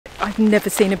I've never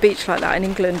seen a beach like that in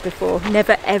England before.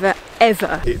 Never, ever,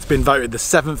 ever. It's been voted the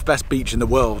 7th best beach in the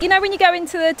world. You know when you go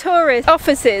into the tourist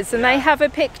offices and they have a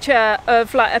picture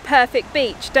of like a perfect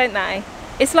beach, don't they?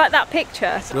 It's like that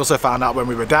picture. We also found out when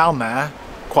we were down there,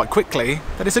 quite quickly,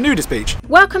 that it's a nudist beach.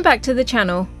 Welcome back to the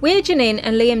channel. We're Janine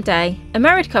and Liam Day, a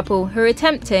married couple who are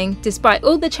attempting, despite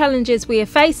all the challenges we are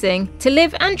facing, to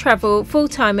live and travel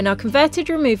full-time in our converted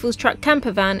removals truck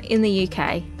camper van in the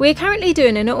UK. We are currently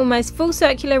doing an almost full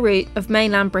circular route of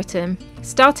mainland Britain,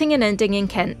 starting and ending in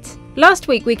Kent. Last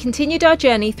week we continued our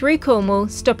journey through Cornwall,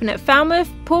 stopping at Falmouth,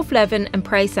 Porthleven and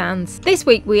Prey Sands. This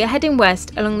week we are heading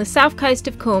west along the south coast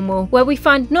of Cornwall, where we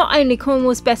find not only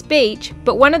Cornwall's best beach,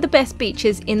 but one of the best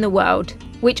beaches in the world,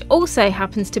 which also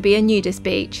happens to be a nudist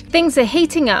beach. Things are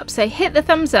heating up, so hit the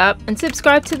thumbs up and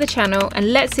subscribe to the channel,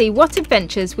 and let's see what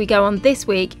adventures we go on this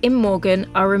week in Morgan,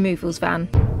 our removals van.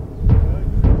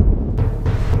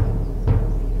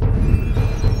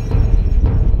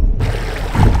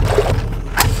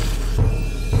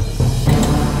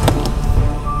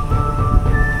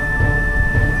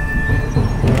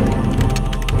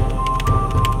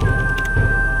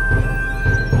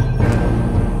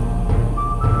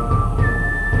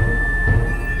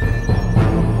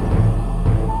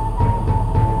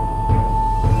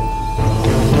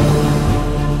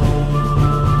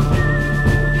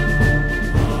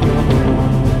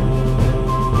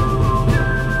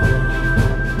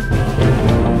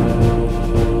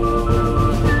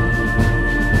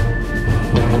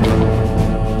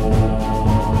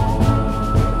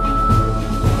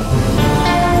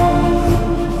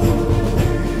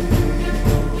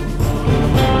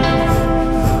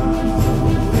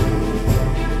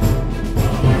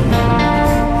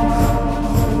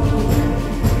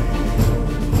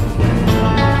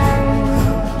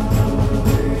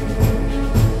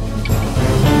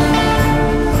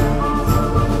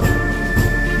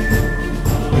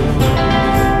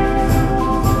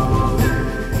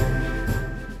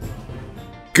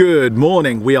 Good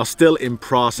morning. We are still in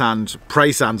Prey Sands,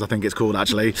 I think it's called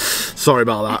actually. Sorry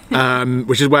about that.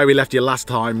 Which is where we left you last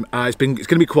time. It's going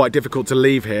to be quite difficult to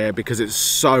leave here because it's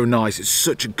so nice. It's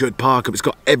such a good park up. It's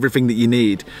got everything that you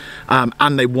need,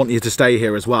 and they want you to stay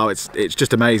here as well. It's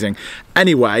just amazing.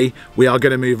 Anyway, we are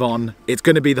going to move on. It's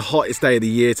going to be the hottest day of the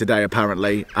year today,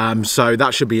 apparently. So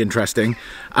that should be interesting.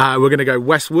 We're going to go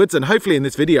westwards, and hopefully in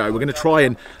this video we're going to try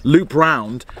and loop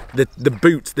round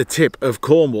the tip of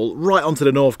Cornwall right onto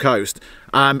the north coast.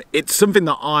 It's something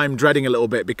that I'm dreading a little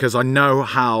bit because I know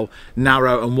how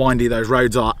narrow and windy those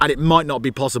roads are, and it might not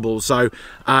be possible. So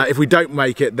if we don't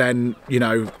make it, then, you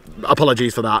know,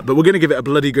 apologies for that, but we're going to give it a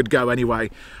bloody good go anyway.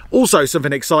 Also,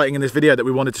 something exciting in this video that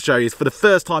we wanted to show you is, for the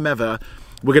first time ever,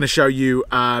 we're going to show you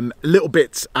little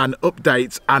bits and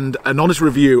updates and an honest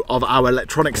review of our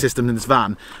electronic system in this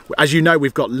van. As you know,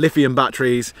 we've got lithium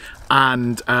batteries,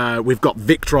 and we've got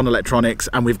Victron electronics,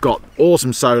 and we've got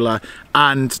awesome solar.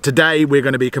 And today we're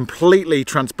going to be completely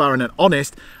transparent and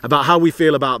honest about how we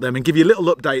feel about them, and give you little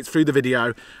updates through the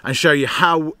video and show you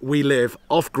how we live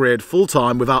off-grid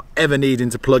full-time without ever needing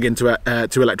to plug into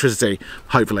to electricity,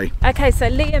 hopefully. Okay,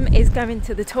 so Liam is going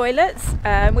to the toilets,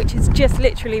 which is just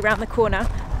literally around the corner.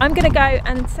 I'm going to go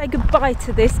and say goodbye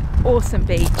to this awesome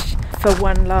beach for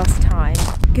one last time.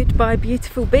 Goodbye,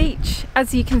 beautiful beach.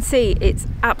 As you can see, it's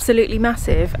absolutely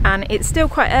massive, and it's still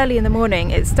quite early in the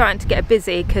morning. It's starting to get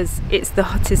busy because it's the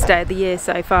hottest day of the year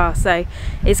so far, so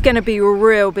it's going to be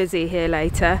real busy here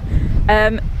later.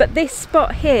 But this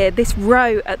spot here, this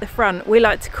row at the front, we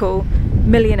like to call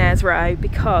Millionaire's Row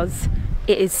because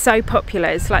it is so popular.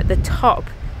 It's like the top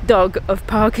dog of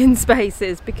parking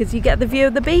spaces because you get the view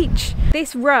of the beach.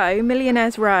 This row,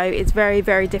 Millionaire's Row, is very,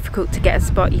 very difficult to get a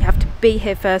spot. You have to be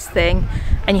here first thing,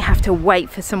 and you have to wait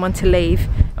for someone to leave,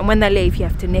 and when they leave you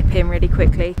have to nip in really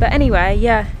quickly. But anyway,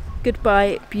 yeah,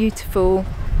 goodbye, beautiful,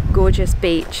 gorgeous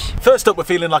beach. First up, we're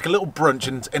feeling like a little brunch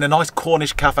in a nice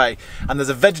Cornish cafe, and there's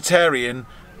a vegetarian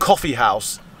coffee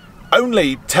house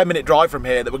only 10-minute drive from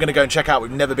here that we're going to go and check out.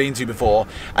 We've never been to before.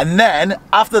 And then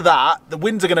after that, the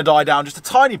winds are going to die down just a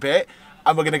tiny bit,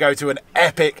 and we're going to go to an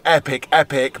epic, epic,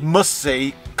 epic, must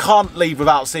see, can't leave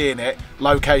without seeing it,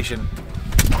 location.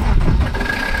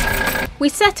 We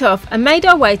set off and made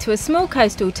our way to a small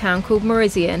coastal town called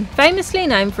Merisian, famously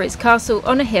known for its castle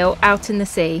on a hill out in the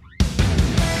sea.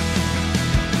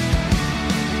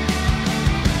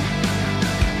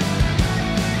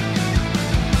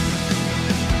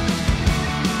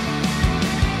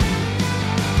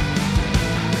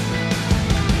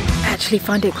 I actually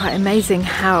find it quite amazing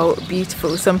how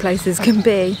beautiful some places can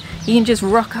be. You can just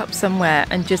rock up somewhere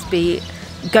and just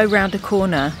go round a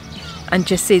corner and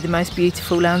just see the most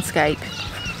beautiful landscape.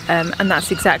 and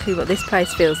that's exactly what this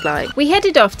place feels like. We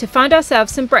headed off to find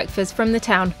ourselves some breakfast from the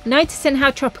town, noticing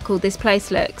how tropical this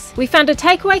place looks. We found a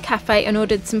takeaway cafe and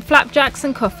ordered some flapjacks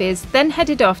and coffees, then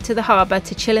headed off to the harbour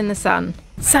to chill in the sun.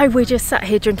 So we're just sat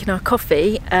here drinking our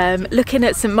coffee, looking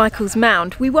at St Michael's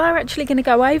Mound. We were actually going to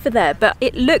go over there, but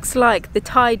it looks like the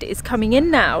tide is coming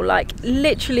in now, like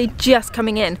literally just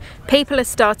coming in. People are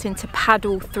starting to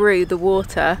paddle through the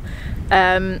water.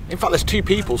 In fact, there's 2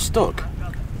 people stuck.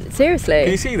 Seriously?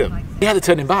 Can you see them? Yeah, they're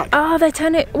turning back. Oh, they're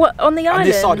turning, what, on the island? And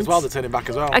this side as well, they're turning back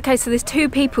as well. Okay, so there's 2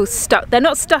 people stuck. They're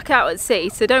not stuck out at sea,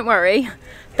 so don't worry.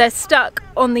 They're stuck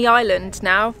on the island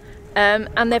now.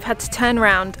 And they've had to turn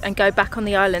around and go back on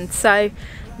the island, so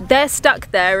they're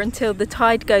stuck there until the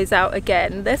tide goes out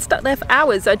again. They're stuck there for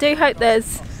hours. I do hope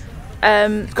there's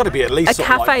it's got to be at least a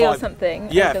cafe or something.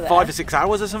 Yeah, 5 or 6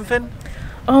 hours or something.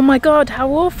 Oh my god, how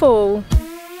awful.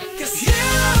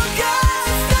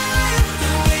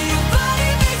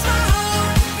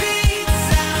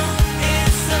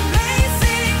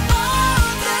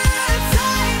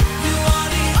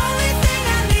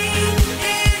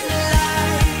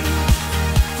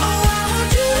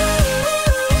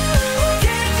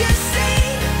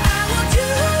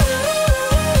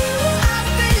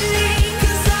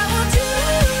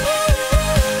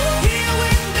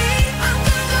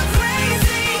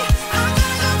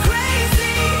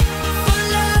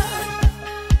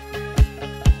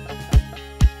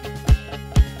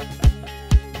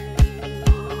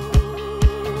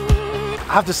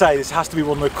 I have to say, this has to be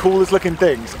one of the coolest looking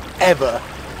things ever.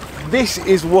 This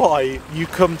is why you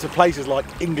come to places like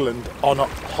England on a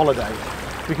holiday,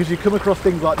 because you come across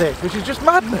things like this, which is just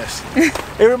madness.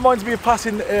 It reminds me of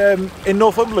passing in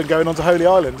Northumberland going on to Holy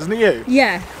Island, doesn't it you?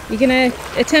 Yeah, you're gonna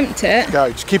attempt it? Go,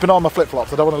 just keep an eye on my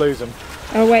flip-flops, I don't want to lose them.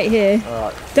 I'll wait here. All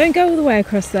right. Don't go all the way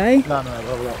across though. No,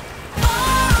 have a look.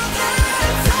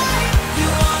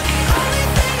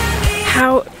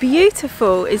 How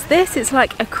beautiful is this? It's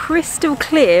like a crystal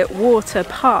clear water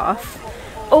path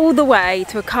all the way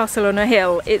to a castle on a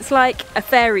hill. It's like a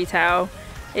fairy tale.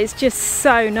 It's just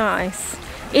so nice.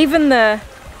 Even the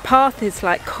path is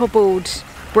like cobbled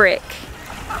brick,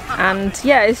 and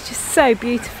yeah, it's just so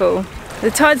beautiful. The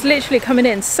tide's literally coming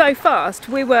in so fast.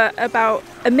 We were about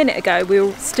a minute ago, we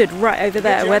all stood right over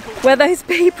there where those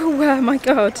people were. My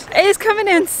god, it is coming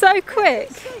in so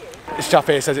quick. This chap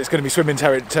here says it's going to be swimming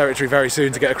territory very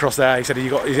soon to get across there. He said he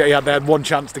had one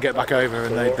chance to get back over,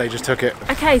 and they just took it.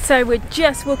 Okay, so we're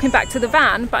just walking back to the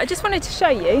van, but I just wanted to show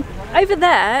you. Over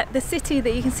there, the city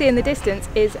that you can see in the distance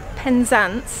is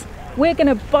Penzance. We're going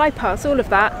to bypass all of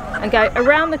that and go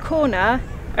around the corner,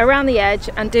 around the edge,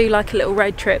 and do like a little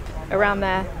road trip around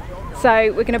there.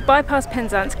 So we're going to bypass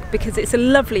Penzance because it's a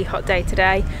lovely hot day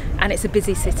today and it's a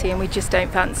busy city and we just don't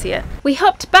fancy it. We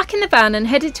hopped back in the van and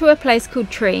headed to a place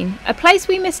called Treen, a place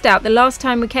we missed out the last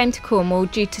time we came to Cornwall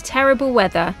due to terrible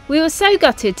weather. We were so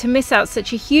gutted to miss out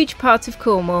such a huge part of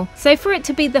Cornwall, so for it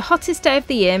to be the hottest day of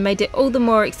the year made it all the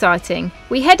more exciting.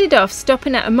 We headed off,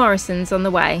 stopping at a Morrison's on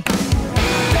the way.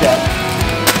 Yeah.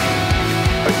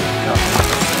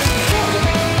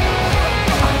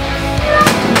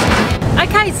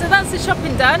 Okay, so that's the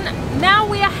shopping done. Now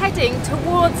we are heading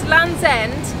towards Land's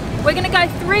End. We're going to go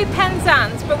through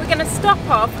Penzance, but we're going to stop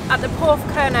off at the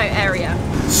Porthcurno area.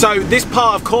 So this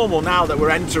part of Cornwall now that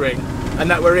we're entering and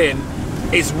that we're in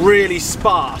is really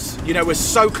sparse. You know, we're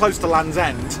so close to Land's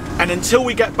End, and until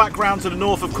we get back round to the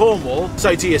north of Cornwall,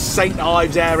 so to your St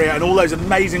Ives area and all those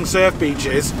amazing surf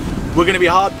beaches, we're going to be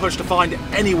hard pushed to find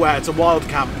anywhere to wild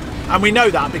camp. And we know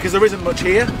that because there isn't much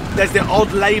here. There's the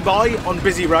odd lay-by on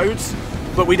busy roads,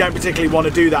 but we don't particularly want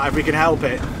to do that if we can help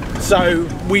it. So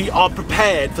we are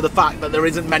prepared for the fact that there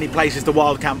isn't many places to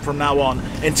wild camp from now on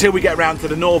until we get around to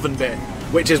the northern bit,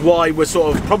 which is why we're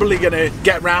sort of probably going to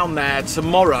get round there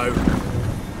tomorrow,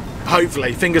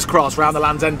 hopefully, fingers crossed, around the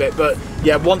Land's End bit. But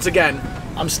yeah, once again,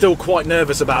 I'm still quite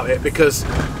nervous about it because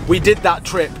we did that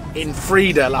trip in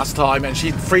Frida last time, and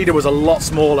Frida was a lot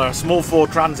smaller, a small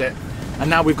Ford Transit, and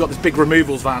now we've got this big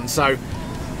removals van. So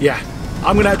yeah,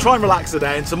 I'm going to try and relax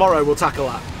today, and tomorrow we'll tackle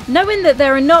that. Knowing that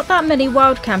there are not that many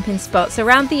wild camping spots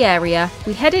around the area,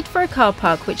 we headed for a car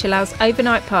park which allows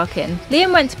overnight parking.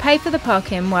 Liam went to pay for the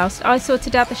parking whilst I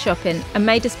sorted out the shopping and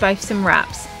made us both some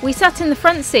wraps. We sat in the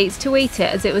front seats to eat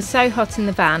it as it was so hot in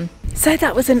the van. So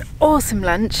that was an awesome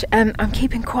lunch. I'm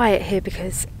keeping quiet here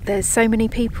because there's so many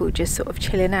people just sort of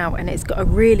chilling out and it's got a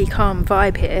really calm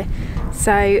vibe here.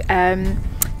 So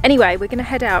anyway, we're going to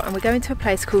head out and we're going to a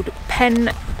place called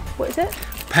what is it?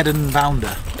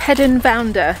 Pedenvounder.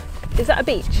 Pedenvounder. Is that a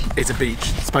beach? It's a beach.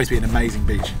 It's supposed to be an amazing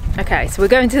beach. Okay, so we're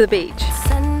going to the beach.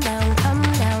 Sundown, come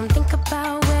down, think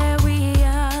about where we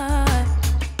are.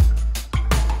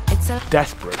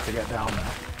 desperate to get down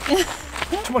there.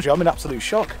 Too much, I'm in absolute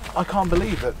shock. I can't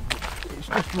believe that it's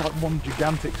just like one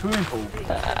gigantic swimming pool.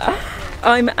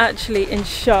 I'm actually in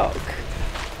shock.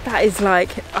 That is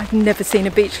like, I've never seen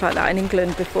a beach like that in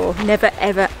England before. Never,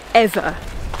 ever, ever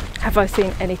have I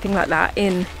seen anything like that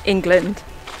in England.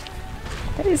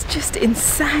 It is just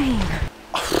insane.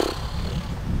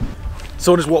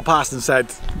 Someone just walked past and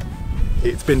said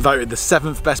it's been voted the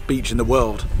 7th best beach in the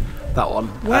world. That one.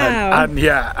 Wow. And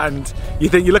yeah, and you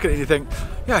look at it and you think,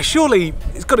 yeah, surely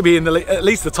it's got to be in at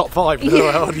least the top 5 in the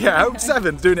world. Yeah,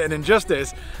 7th, doing it an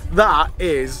injustice. That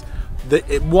is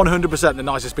 100% the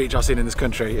nicest beach I've seen in this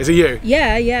country. Is it you?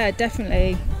 Yeah,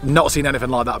 definitely. Not seen anything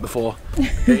like that before.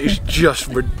 It is just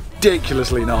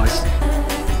ridiculously nice.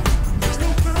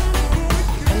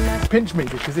 Pinch me,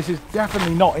 because this is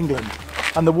definitely not England,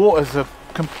 and the waters are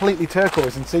completely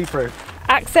turquoise and see-through.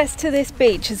 Access to this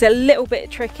beach is a little bit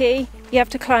tricky. You have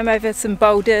to climb over some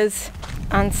boulders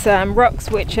and some rocks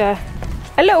which are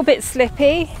a little bit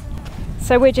slippy.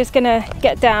 So we're just gonna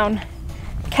get down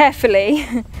carefully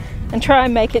and try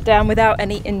and make it down without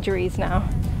any injuries now.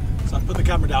 So I put the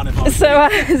camera down if I was so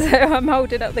I'm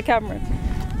holding up the camera.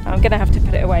 I'm gonna have to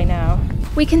put it away now.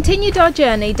 We continued our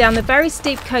journey down the very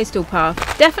steep coastal path,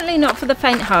 definitely not for the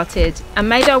faint-hearted, and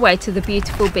made our way to the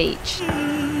beautiful beach.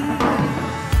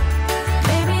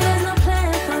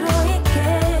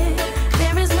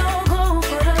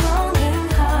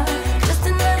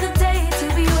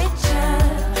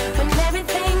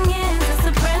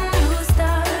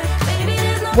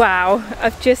 Wow,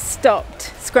 I've just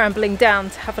stopped scrambling down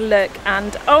to have a look,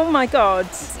 and oh my god,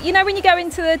 you know when you go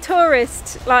into the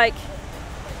tourist like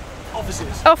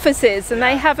offices and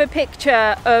they have a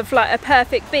picture of like a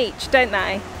perfect beach, don't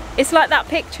they? It's like that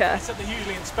picture. Except they're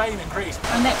usually in Spain and Greece.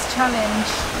 Our next challenge,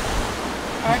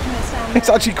 I reckon it's down there. It's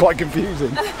actually quite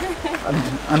confusing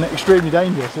and extremely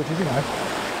dangerous, which is, you know,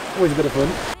 always a bit of fun.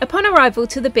 Upon arrival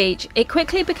to the beach, it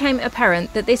quickly became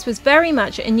apparent that this was very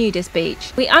much a nudist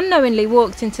beach. We unknowingly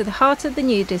walked into the heart of the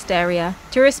nudist area.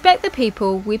 To respect the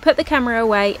people, we put the camera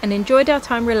away and enjoyed our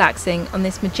time relaxing on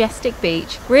this majestic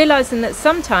beach, realising that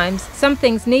sometimes some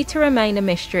things need to remain a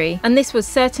mystery, and this was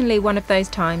certainly one of those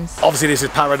times. Obviously this is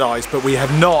paradise, but we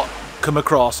have not come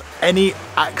across any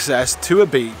access to a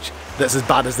beach that's as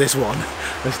bad as this one.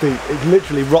 It's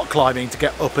literally rock climbing to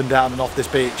get up and down and off this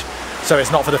beach. So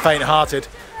it's not for the faint-hearted,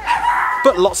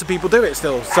 but lots of people do it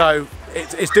still, so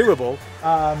it's doable.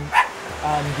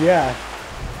 And yeah,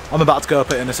 I'm about to go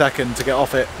up it in a second to get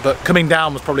off it, but coming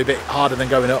down was probably a bit harder than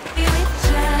going up.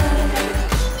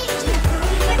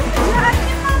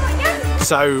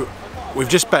 So we've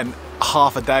just spent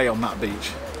half a day on that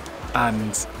beach,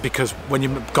 and because when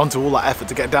you've gone to all that effort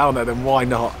to get down there, then why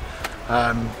not?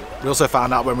 We also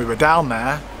found out when we were down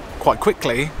there quite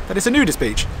quickly that it's a nudist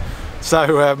beach.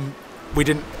 So we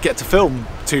didn't get to film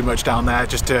too much down there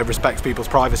just to respect people's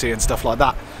privacy and stuff like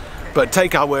that. But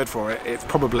take our word for it, it's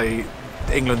probably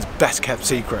England's best kept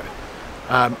secret.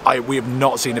 We have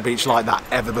not seen a beach like that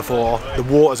ever before. The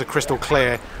waters are crystal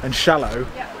clear and shallow,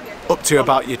 up to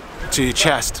about your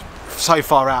chest, so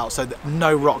far out, so that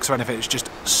no rocks or anything. It's just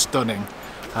stunning.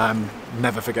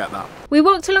 Never forget that. We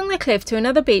walked along the cliff to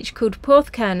another beach called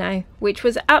Porthcurno, which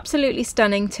was absolutely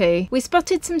stunning too. We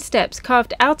spotted some steps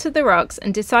carved out of the rocks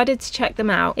and decided to check them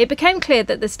out. It became clear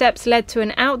that the steps led to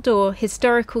an outdoor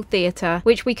historical theatre,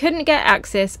 which we couldn't get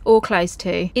access or close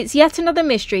to. It's yet another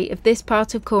mystery of this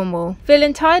part of Cornwall.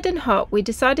 Feeling tired and hot, we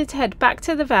decided to head back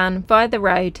to the van via the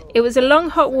road. It was a long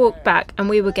hot walk back and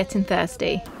we were getting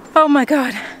thirsty. Oh my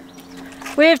god,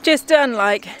 we have just done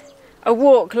like a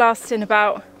walk lasting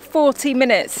about 40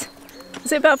 minutes.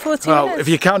 Is it about 40 minutes? Well, if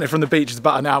you count it from the beach, it's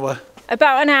about an hour.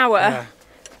 About an hour yeah.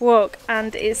 Walk,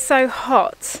 and it's so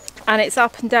hot and it's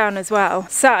up and down as well.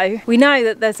 So we know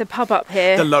that there's a pub up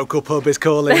here. The local pub is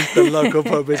calling, the local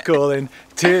pub is calling.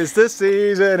 'Tis the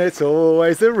season, it's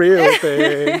always the real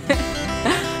thing.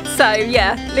 So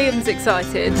yeah, Liam's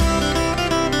excited.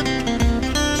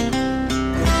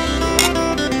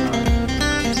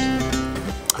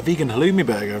 A vegan halloumi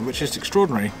burger, which is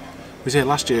extraordinary. We was here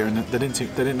last year and they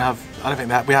didn't have, I don't think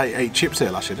they had, we ate chips here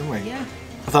last year, didn't we? Yeah.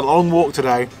 I've had a long walk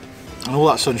today and all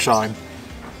that sunshine,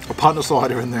 a pint of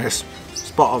cider in this,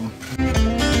 spot on.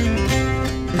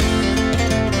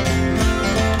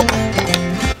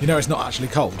 You know it's not actually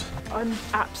cold. I'm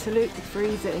absolutely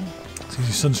freezing. It's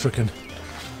because you're sunstricken.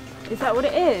 Is that what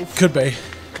it is? Could be.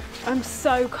 I'm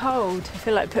so cold. I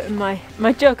feel like putting my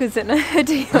joggers and a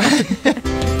hoodie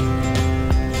on.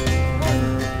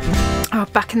 Oh,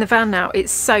 back in the van now.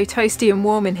 It's so toasty and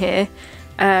warm in here,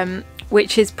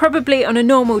 which is probably on a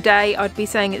normal day I'd be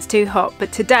saying it's too hot,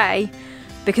 but today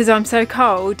because I'm so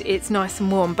cold, it's nice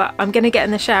and warm, but I'm going to get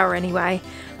in the shower anyway,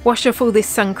 wash off all this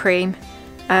sun cream,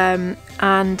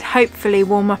 and hopefully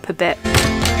warm up a bit.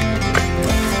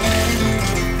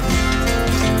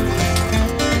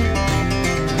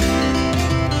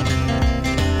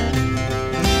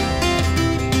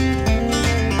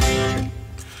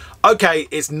 Okay,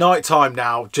 it's night time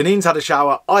now. Janine's had a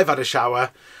shower, I've had a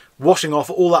shower, washing off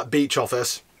all that beach off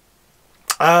us.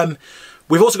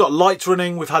 We've also got lights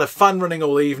running, we've had a fan running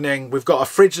all evening, we've got a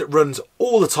fridge that runs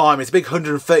all the time. It's a big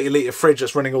 130 litre fridge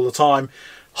that's running all the time.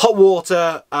 Hot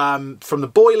water from the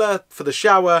boiler for the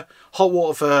shower, hot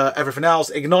water for everything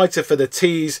else, igniter for the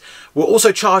teas. We're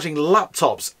also charging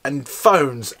laptops and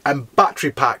phones and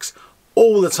battery packs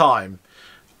all the time.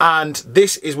 And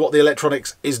this is what the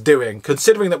electronics is doing,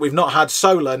 considering that we've not had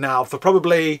solar now for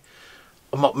probably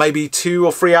maybe 2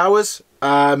 or 3 hours,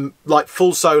 like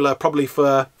full solar probably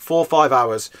for 4 or 5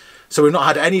 hours. So we've not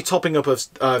had any topping up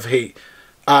of heat,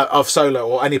 of solar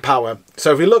or any power.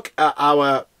 So if we look at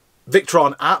our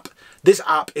Victron app, this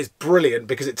app is brilliant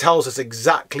because it tells us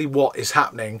exactly what is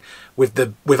happening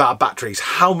with our batteries,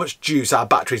 how much juice our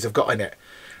batteries have got in it.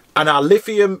 And our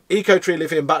lithium, EcoTree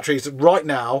lithium batteries right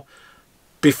now,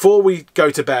 before we go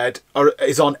to bed,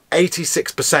 is on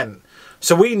 86%.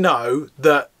 So we know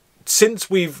that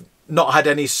since we've not had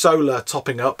any solar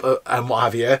topping up and what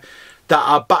have you, that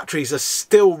our batteries are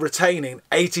still retaining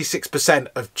 86%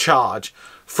 of charge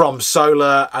from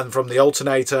solar and from the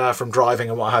alternator, from driving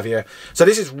and what have you. So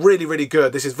this is really, really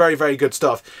good. This is very, very good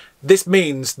stuff. This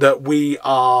means that we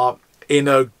are in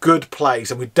a good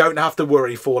place and we don't have to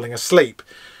worry falling asleep.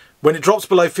 When it drops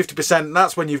below 50%,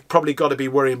 that's when you've probably got to be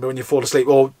worrying when you fall asleep,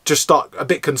 or just start a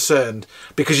bit concerned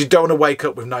because you don't want to wake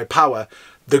up with no power.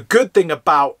 The good thing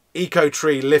about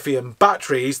EcoTree lithium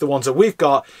batteries, the ones that we've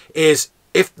got, is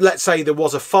if, let's say, there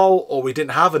was a fault or we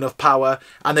didn't have enough power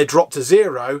and they dropped to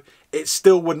 0, it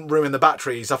still wouldn't ruin the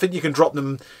batteries. I think you can drop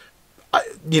them,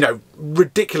 you know,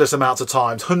 ridiculous amounts of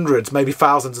times, hundreds, maybe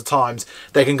thousands of times,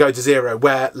 they can go to 0,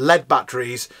 where lead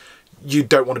batteries, you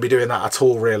don't want to be doing that at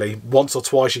all, really. Once or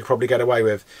twice you probably get away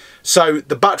with. So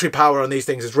the battery power on these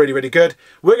things is really, really good.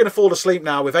 We're going to fall asleep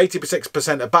now with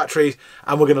 86% of batteries,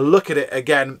 and we're going to look at it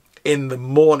again in the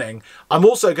morning. I'm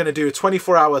also going to do a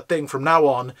 24-hour thing from now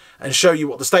on and show you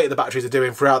what the state of the batteries are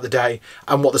doing throughout the day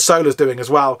and what the solar's doing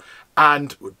as well.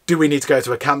 And do we need to go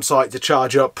to a campsite to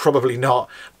charge up? Probably not,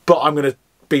 but I'm going to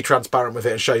be transparent with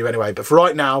it and show you anyway. But for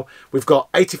right now, we've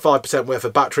got 85% worth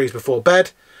of batteries before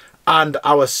bed. And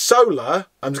our solar,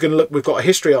 I'm just going to look, we've got a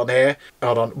history on here,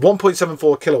 hold on,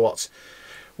 1.74 kilowatts,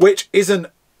 which isn't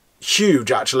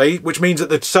huge actually, which means that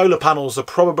the solar panels are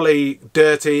probably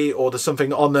dirty, or there's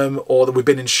something on them, or that we've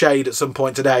been in shade at some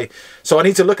point today. So I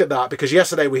need to look at that, because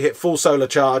yesterday we hit full solar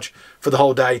charge for the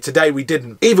whole day. Today we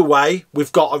didn't. Either way,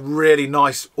 we've got a really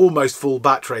nice, almost full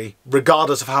battery,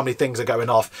 regardless of how many things are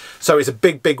going off. So it's a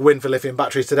big, big win for lithium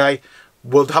batteries today.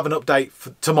 We'll have an update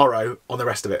for tomorrow on the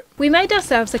rest of it. We made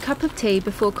ourselves a cup of tea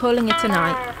before calling it a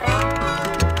night.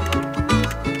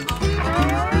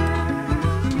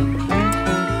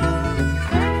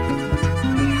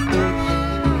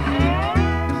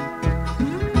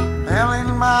 Well, in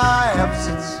my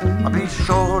absence, I'll be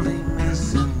surely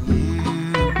missing you.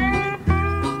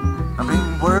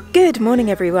 Good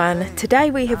morning, everyone. Today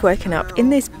we have woken up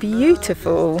in this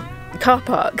beautiful car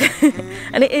park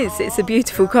and it's a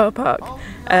beautiful car park.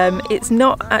 It's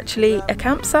not actually a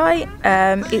campsite,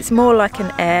 it's more like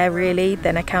an air really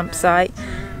than a campsite.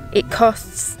 It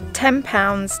costs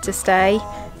 £10 to stay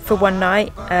for one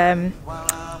night, and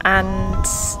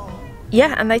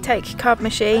yeah, and they take card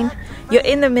machine. You're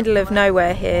in the middle of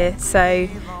nowhere here, so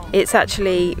it's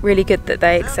actually really good that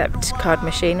they accept card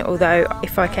machine, although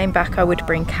if I came back I would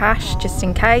bring cash just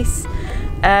in case.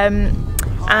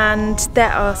 And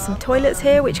there are some toilets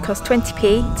here which cost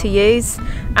 20p to use,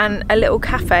 and a little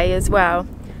cafe as well.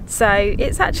 So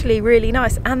it's actually really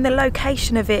nice, and the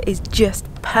location of it is just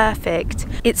perfect.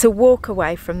 It's a walk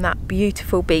away from that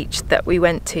beautiful beach that we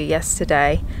went to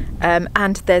yesterday,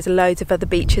 and there's loads of other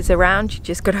beaches around, you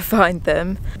just got to find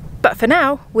them. But for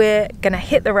now we're gonna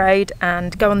hit the road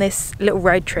and go on this little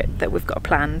road trip that we've got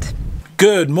planned.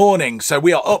 Good morning. So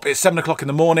we are up, it's 7 o'clock in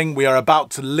the morning, we are about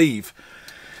to leave.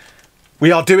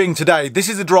 We are doing today, this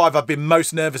is the drive I've been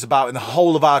most nervous about in the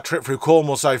whole of our trip through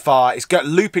Cornwall so far. It's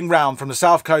looping round from the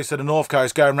south coast to the north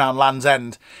coast, going round Land's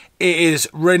End. It is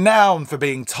renowned for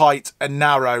being tight and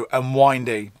narrow and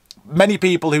windy. Many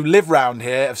people who live round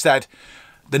here have said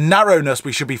the narrowness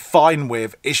we should be fine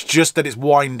with, it's just that it's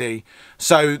windy.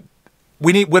 So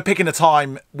we're picking a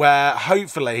time where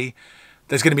hopefully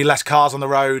There's going to be less cars on the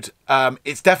road.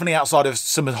 It's definitely outside of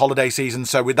summer holiday season,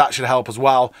 so that should help as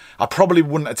well. I probably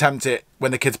wouldn't attempt it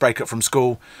when the kids break up from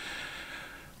school,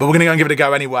 but we're going to go and give it a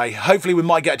go anyway. Hopefully we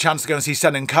might get a chance to go and see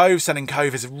Sennin Cove. Sennin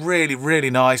Cove is really, really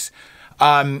nice.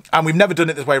 And we've never done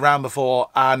it this way around before,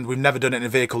 and we've never done it in a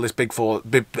vehicle this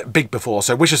big before,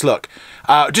 so wish us luck.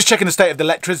 Just checking the state of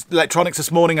the electronics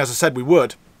this morning, as I said we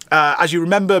would. As you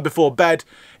remember, before bed,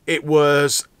 it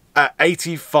was at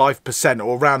 85%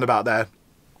 or around about there.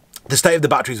 The state of the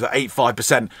batteries were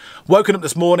 85%. Woken up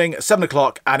this morning at 7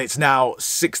 o'clock and it's now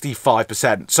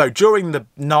 65%. So during the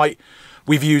night,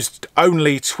 we've used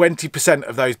only 20%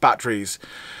 of those batteries.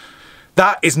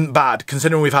 That isn't bad,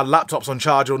 considering we've had laptops on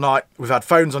charge all night, we've had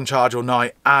phones on charge all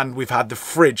night, and we've had the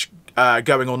fridge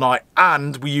going all night,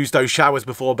 and we used those showers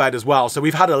before bed as well. So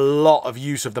we've had a lot of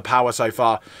use of the power so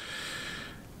far.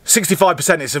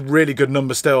 65% is a really good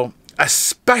number still,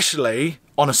 especially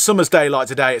on a summer's day like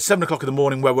today at 7 o'clock in the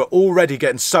morning, where we're already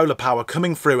getting solar power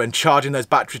coming through and charging those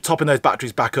batteries, topping those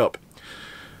batteries back up.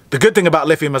 The good thing about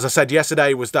lithium, as I said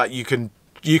yesterday, was that you can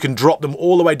drop them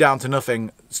all the way down to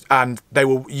nothing and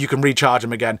you can recharge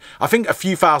them again. I think a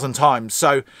few thousand times.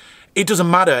 So it doesn't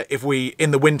matter if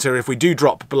in the winter, if we do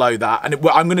drop below that. And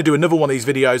I'm going to do another one of these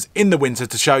videos in the winter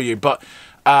to show you. But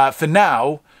for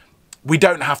now, we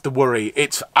don't have to worry.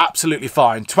 It's absolutely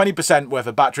fine. 20% worth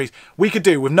of batteries. We could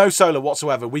do, with no solar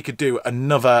whatsoever, we could do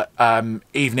another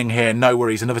evening here, no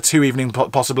worries. Another 2 evenings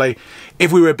possibly.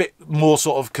 If we were a bit more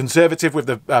sort of conservative with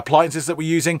the appliances that we're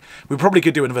using, we probably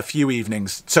could do another few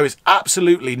evenings. So it's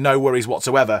absolutely no worries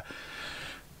whatsoever.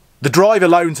 The drive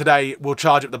alone today will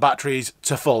charge up the batteries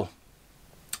to full.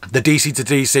 The DC to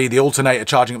DC, the alternator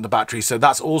charging up the batteries. So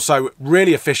that's also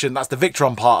really efficient. That's the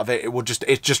Victron part of it.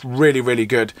 It's just really, really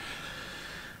good.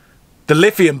 The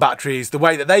lithium batteries, the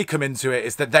way that they come into it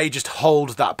is that they just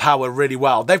hold that power really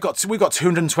well. We've got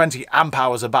 220 amp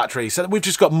hours of battery, so we've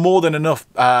just got more than enough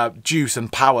juice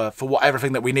and power for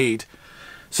everything that we need.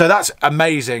 So that's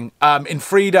amazing. In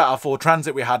Frida, our Ford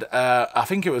Transit, we had, I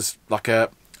think it was like I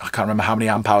can't remember how many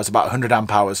amp hours, about 100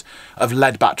 amp hours of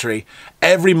lead battery.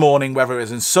 Every morning, whether it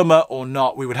was in summer or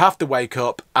not, we would have to wake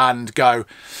up and go,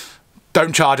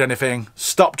 don't charge anything,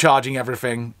 stop charging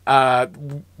everything.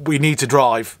 We need to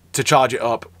drive to charge it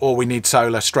up, or we need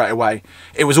solar straight away.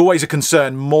 It was always a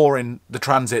concern more in the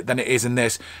Transit than it is in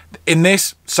this. In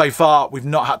this, so far, we've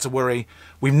not had to worry.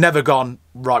 We've never gone,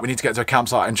 right, we need to get to a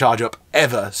campsite and charge up,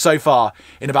 ever, so far,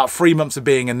 in about 3 months of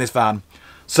being in this van.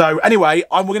 So anyway,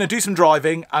 we're going to do some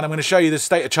driving, and I'm going to show you the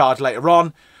state of charge later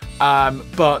on.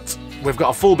 But we've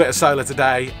got a full bit of solar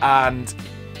today, and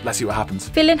let's see what happens.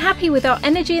 Feeling happy with our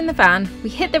energy in the van, we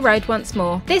hit the road once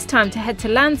more, this time to head to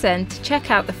Land's End to check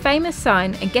out the famous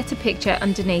sign and get a picture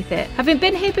underneath it. Having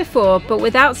been here before, but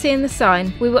without seeing the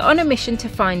sign, we were on a mission to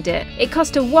find it. It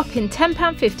cost a whopping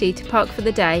 £10.50 to park for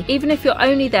the day, even if you're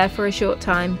only there for a short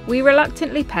time. We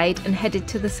reluctantly paid and headed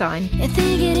to the sign. You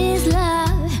think it is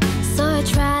love, so I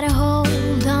try to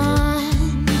hold on.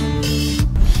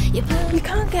 You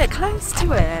can't get close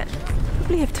to it.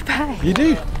 Probably have to pay. You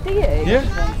do? Do you? Yeah.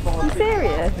 Are you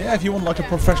serious? Yeah, if you want like a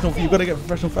professional, you've got to get a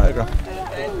professional photograph.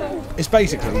 It's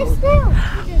basically...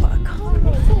 What a con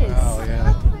this is. Oh,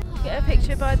 yeah. Get a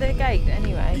picture by the gate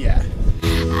anyway. Yeah.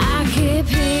 I keep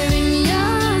hearing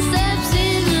your steps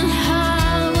in the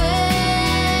highway,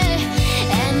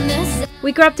 and the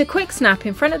We grabbed a quick snap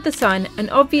in front of the sign and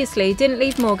obviously didn't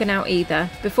leave Morgan out either,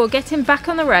 before getting back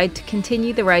on the road to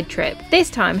continue the road trip,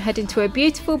 this time heading to a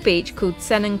beautiful beach called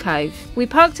Sennin Cove. We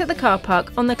parked at the car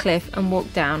park on the cliff and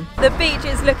walked down. The beach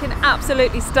is looking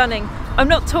absolutely stunning. I'm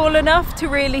not tall enough to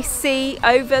really see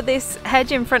over this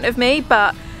hedge in front of me,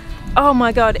 but oh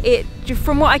my god, it,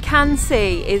 from what I can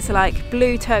see, is like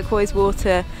blue turquoise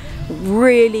water,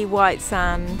 really white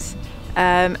sand,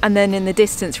 and then in the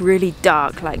distance really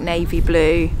dark like navy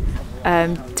blue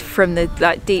from the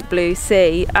like deep blue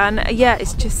sea, and yeah,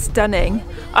 it's just stunning.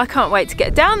 I can't wait to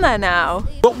get down there now.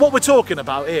 But what we're talking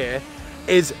about here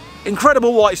is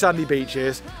incredible white sandy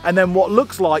beaches, and then what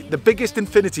looks like the biggest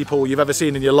infinity pool you've ever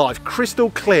seen in your life. Crystal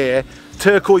clear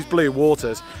turquoise blue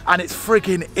waters, and it's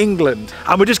friggin' England.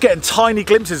 And we're just getting tiny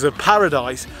glimpses of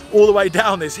paradise all the way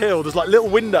down this hill. There's like little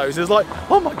windows. There's like,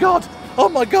 oh my god, oh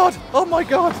my god, oh my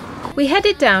god. We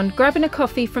headed down, grabbing a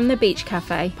coffee from the beach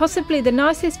cafe, possibly the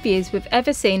nicest views we've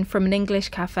ever seen from an English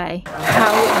cafe.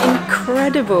 How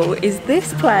incredible is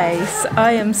this place?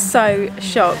 I am so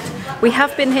shocked. We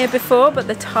have been here before, but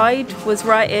the tide was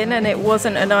right in and it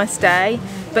wasn't a nice day.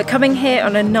 But coming here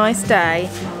on a nice day,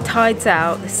 tide's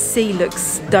out, the sea looks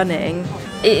stunning.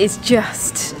 It is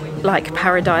just like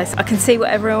paradise. I can see what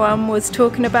everyone was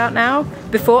talking about now.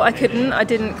 Before I couldn't, I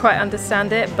didn't quite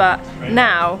understand it, but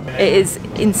now it is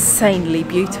insanely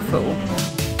beautiful.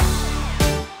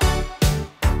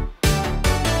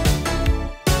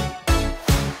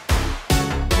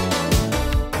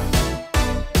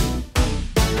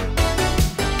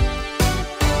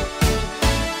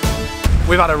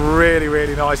 We've had a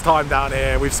really nice time down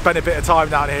here. We've spent a bit of time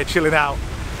down here chilling out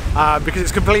because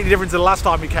it's completely different to the last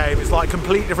time we came. It's like a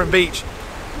completely different beach.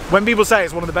 When people say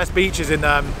it's one of the best beaches in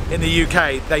the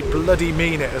UK, they bloody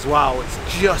mean it as well.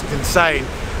 It's just insane.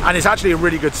 And it's actually a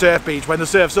really good surf beach. When the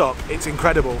surf's up, it's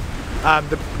incredible.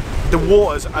 The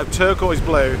waters are turquoise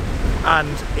blue and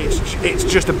it's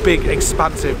just a big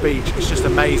expansive beach. It's just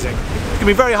amazing. It's gonna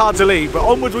be very hard to leave, but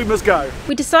onwards we must go.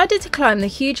 We decided to climb the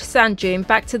huge sand dune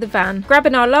back to the van,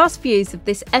 grabbing our last views of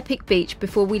this epic beach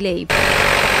before we leave.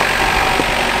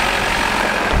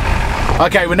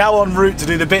 Okay, we're now en route to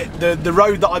do the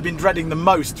road that I've been dreading the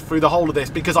most through the whole of this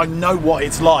because I know what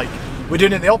it's like. We're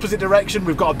doing it in the opposite direction.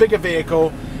 We've got a bigger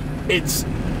vehicle. It's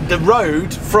the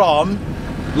road from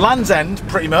Land's End,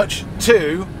 pretty much,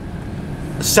 to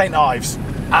St Ives,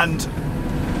 and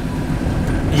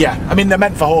yeah, I mean they're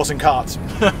meant for horse and carts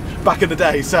back in the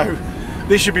day, so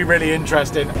this should be really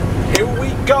interesting. Here we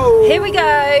go! Here we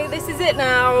go! This is it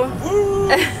now! Woo!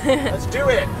 Let's do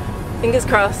it! Fingers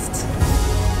crossed.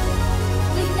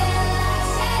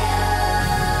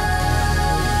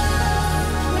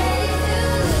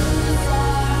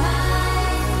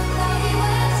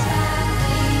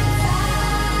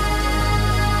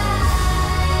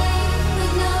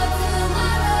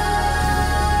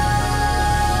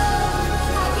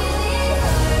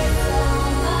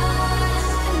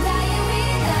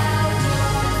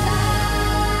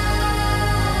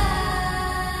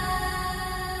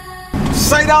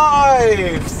 St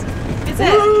Ives! Is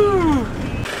it? Woo!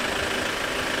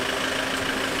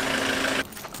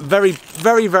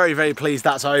 Very pleased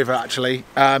that's over actually.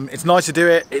 It's nice to do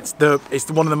it. It's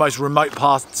one of the most remote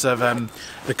parts of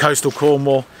the coastal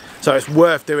Cornwall, so it's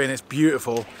worth doing. It's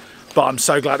beautiful, but I'm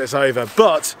so glad it's over.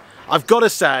 But I've got to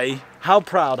say how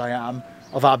proud I am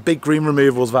of our big green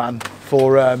removals van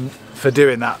for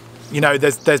doing that. You know,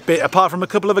 there's been, apart from a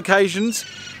couple of occasions,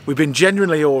 we've been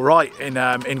genuinely all right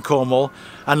in Cornwall,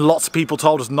 and lots of people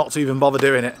told us not to even bother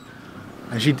doing it.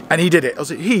 And he did it. I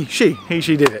was like, she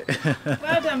did it.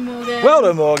 Well done, Morgan. Well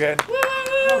done, Morgan.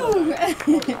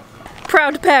 Woo!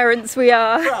 Proud parents we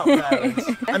are. Proud parents.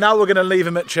 And now we're going to leave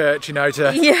him at church, you know,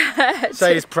 to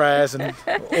say his prayers and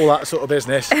all that sort of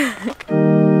business.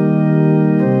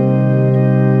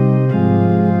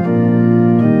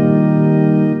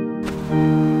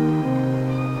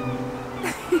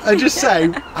 And just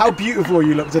say how beautiful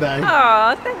you look today.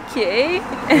 Oh, thank you.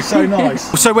 It's so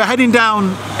nice. So we're heading down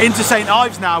into St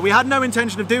Ives now. We had no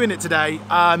intention of doing it today,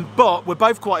 but we're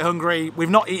both quite hungry.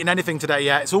 We've not eaten anything today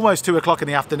yet. It's almost 2 o'clock in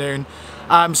the afternoon.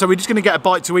 So we're just going to get a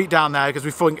bite to eat down there because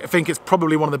we think it's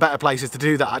probably one of the better places to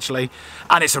do that actually.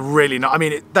 And it's a really nice, I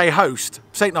mean,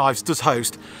 St Ives does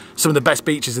host some of the best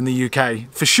beaches in the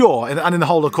UK, for sure, and in the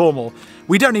whole of Cornwall.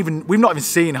 We've not even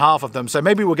seen half of them, so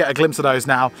maybe we'll get a glimpse of those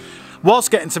now.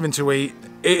 Whilst getting something to eat,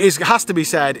 it has to be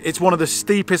said, it's one of the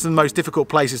steepest and most difficult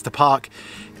places to park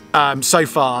so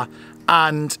far.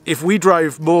 And if we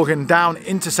drove Morgan down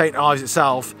into St Ives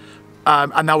itself,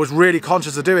 and I was really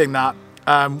conscious of doing that,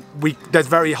 there's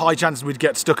very high chances we'd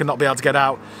get stuck and not be able to get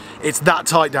out. It's that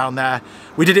tight down there.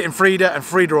 We did it in Frida, and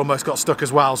Frida almost got stuck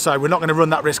as well, so we're not going to run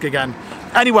that risk again.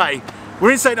 Anyway,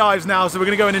 we're in St Ives now, so we're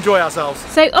going to go and enjoy ourselves.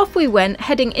 So off we went,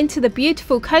 heading into the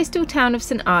beautiful coastal town of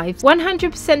St Ives. 100%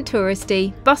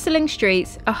 touristy, bustling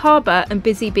streets, a harbour and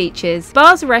busy beaches,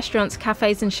 bars, restaurants,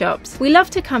 cafes and shops. We love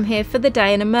to come here for the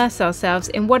day and immerse ourselves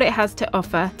in what it has to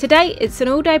offer. Today it's an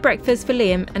all-day breakfast for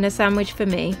Liam and a sandwich for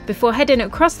me, before heading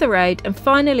across the road and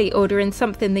finally ordering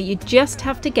something that you just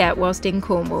have to get whilst in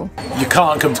Cornwall. You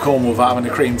can't come to Cornwall without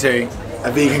having a cream tea,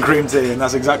 a vegan cream tea, and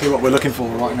that's exactly what we're looking for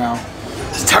right now.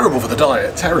 It's terrible for the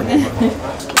diet, terrible. There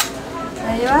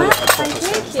you are.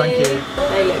 Thank you.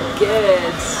 They look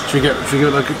good. Should we go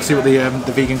look, see what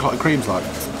the vegan clotted cream's like?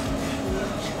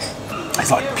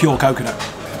 It's like pure coconut.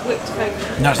 Whipped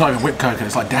coconut? No, it's not even whipped coconut,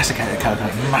 it's like desiccated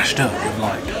coconut, mashed up with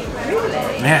like...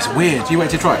 Yeah, it's weird. You wait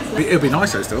to try it. It'll be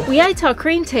nice though still. We ate our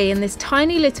cream tea in this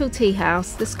tiny little tea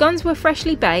house. The scones were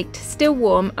freshly baked, still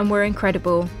warm, and were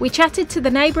incredible. We chatted to the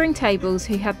neighbouring tables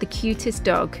who had the cutest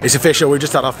dog. It's official, we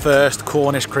just had our first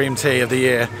Cornish cream tea of the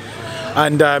year.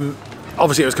 And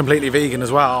obviously it was completely vegan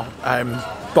as well.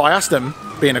 But I asked them,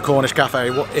 being a Cornish cafe,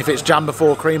 if it's jam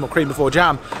before cream or cream before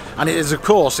jam. And it is, of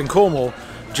course, in Cornwall,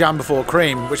 jam before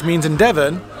cream, which means in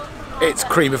Devon, it's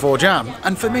cream before jam.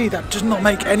 And for me, that does not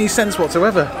make any sense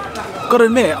whatsoever. Got to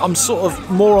admit, I'm sort of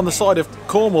more on the side of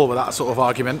Cornwall with that sort of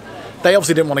argument. They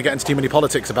obviously didn't want to get into too many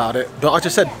politics about it, but I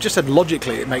just said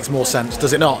logically it makes more sense,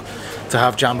 does it not, to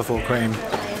have jam before cream?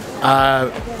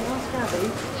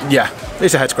 Yeah,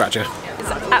 it's a head scratcher.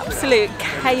 It's absolute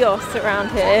chaos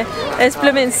around here. There's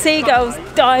blooming seagulls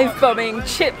dive bombing,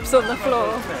 chips on the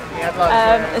floor.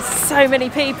 There's so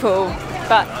many people,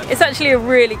 but it's actually a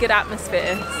really good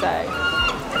atmosphere.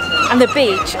 And the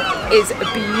beach is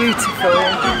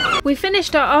beautiful. We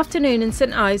finished our afternoon in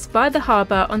St Ives by the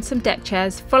harbour on some deck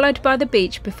chairs, followed by the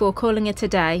beach before calling it a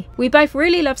day. We both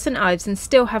really love St Ives and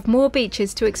still have more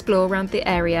beaches to explore around the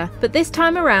area, but this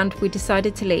time around we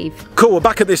decided to leave. Cool, we're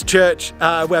back at this church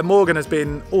where Morgan has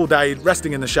been all day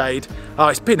resting in the shade.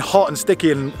 It's been hot and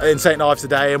sticky in St Ives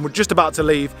today, and we're just about to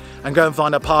leave and go and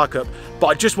find our park up. But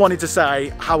I just wanted to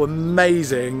say how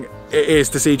amazing it is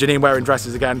to see Janine wearing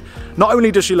dresses again. Not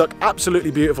only does she look absolutely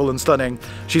beautiful and stunning,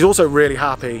 she's also really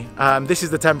happy. This is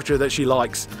the temperature that she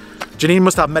likes. Janine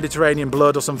must have Mediterranean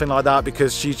blood or something like that,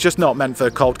 because she's just not meant for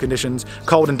cold conditions,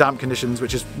 cold and damp conditions,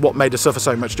 which is what made her suffer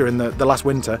so much during the last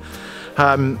winter.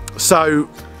 So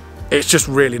it's just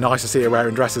really nice to see her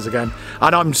wearing dresses again.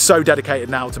 And I'm so dedicated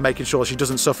now to making sure she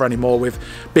doesn't suffer anymore with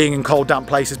being in cold, damp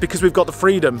places, because we've got the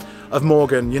freedom of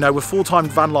Morgan. You know, we're full-time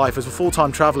van lifers, we're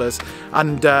full-time travellers,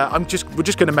 and we're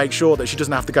just going to make sure that she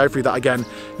doesn't have to go through that again.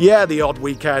 Yeah, the odd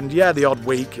weekend, yeah, the odd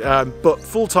week, but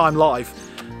full-time life,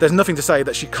 there's nothing to say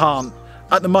that she can't,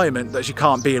 at the moment, that she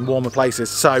can't be in warmer places.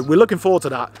 So we're looking forward to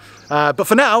that. But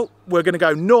for now, we're going to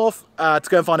go north to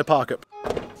go and find a park up.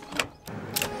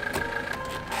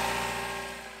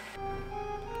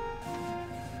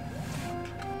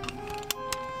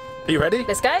 Are you ready?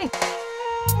 Let's go.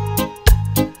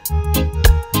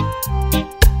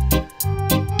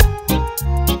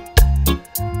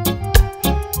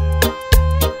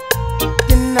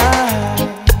 The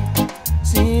night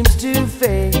seems to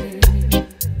fade,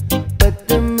 but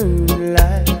the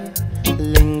moonlight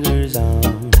lingers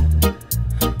on.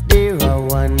 There are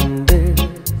wonders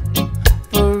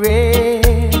for everyone.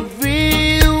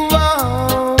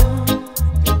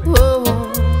 Oh,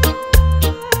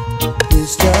 the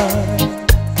stars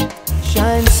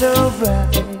shine so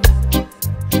bright,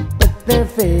 but they're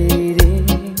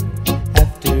fading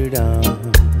after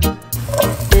dawn.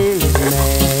 There is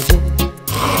magic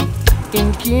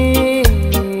in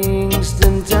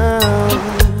Kingston town.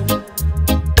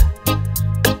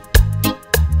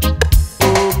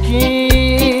 Oh,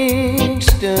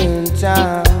 Kingston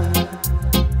town,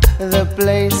 the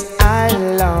place I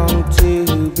long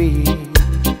to be.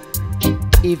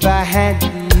 If I had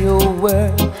your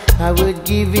word, I would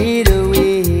give it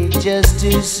away just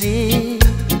to see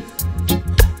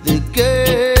the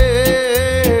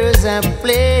girls I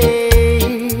play.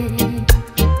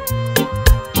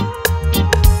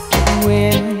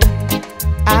 When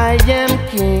I am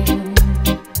king,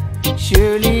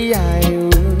 surely I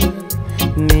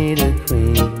would need a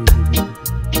queen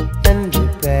and a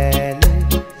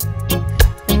palace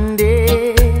and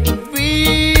everything,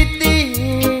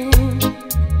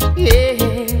 yeah.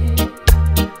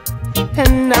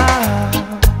 And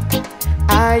now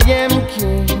I am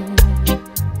king,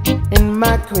 and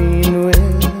my queen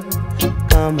will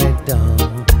come at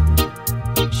dawn.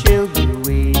 She'll be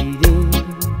waiting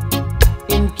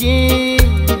in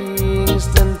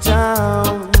Kingston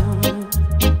town.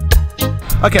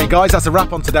 Okay guys, that's a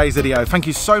wrap on today's video. Thank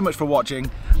you so much for watching.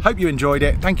 Hope you enjoyed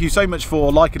it. Thank you so much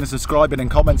for liking and subscribing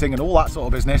and commenting and all that sort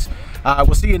of business.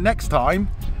 We'll see you next time,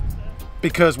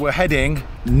 because we're heading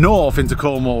north into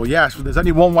Cornwall. Yes, there's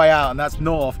only one way out, and that's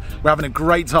north. We're having a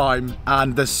great time,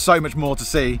 and there's so much more to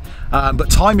see. But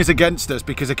time is against us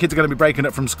because the kids are going to be breaking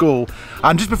up from school.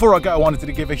 And just before I go, I wanted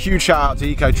to give a huge shout out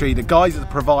to EcoTree, the guys that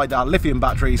provide our lithium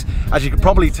batteries. As you can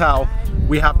probably tell,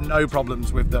 we have no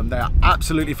problems with them. They are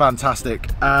absolutely fantastic.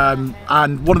 And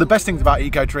one of the best things about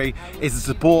EcoTree is the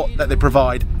support that they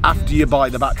provide after you buy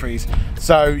the batteries.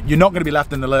 So you're not going to be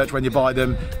left in the lurch when you buy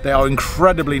them. They are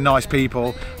incredibly nice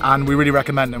people, and we really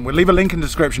recommend them. We'll leave a link in the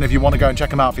description if you want to go and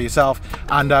check them out for yourself,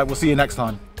 and we'll see you next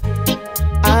time.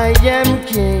 I am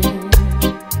king,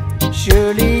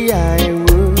 surely I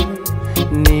would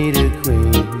need a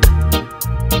queen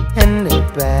and a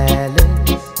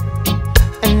palace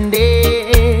and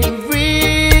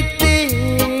everything,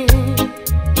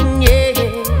 yeah.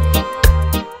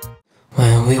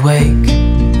 When we wake,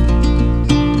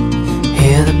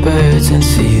 hear the birds and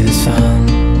see the sun.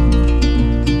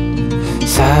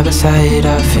 Side by side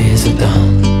our fears are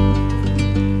done.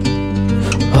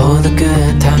 Oh, the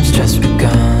good times just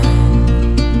begun.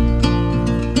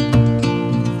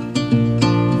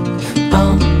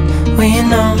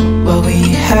 know what we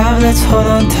have, let's hold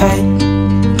on tight.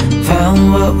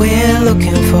 Found what we're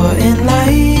looking for in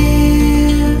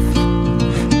life.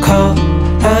 Call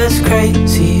us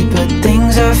crazy, but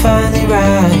things are finally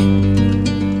right.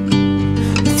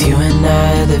 With you and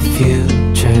I, the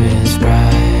future is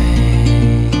bright.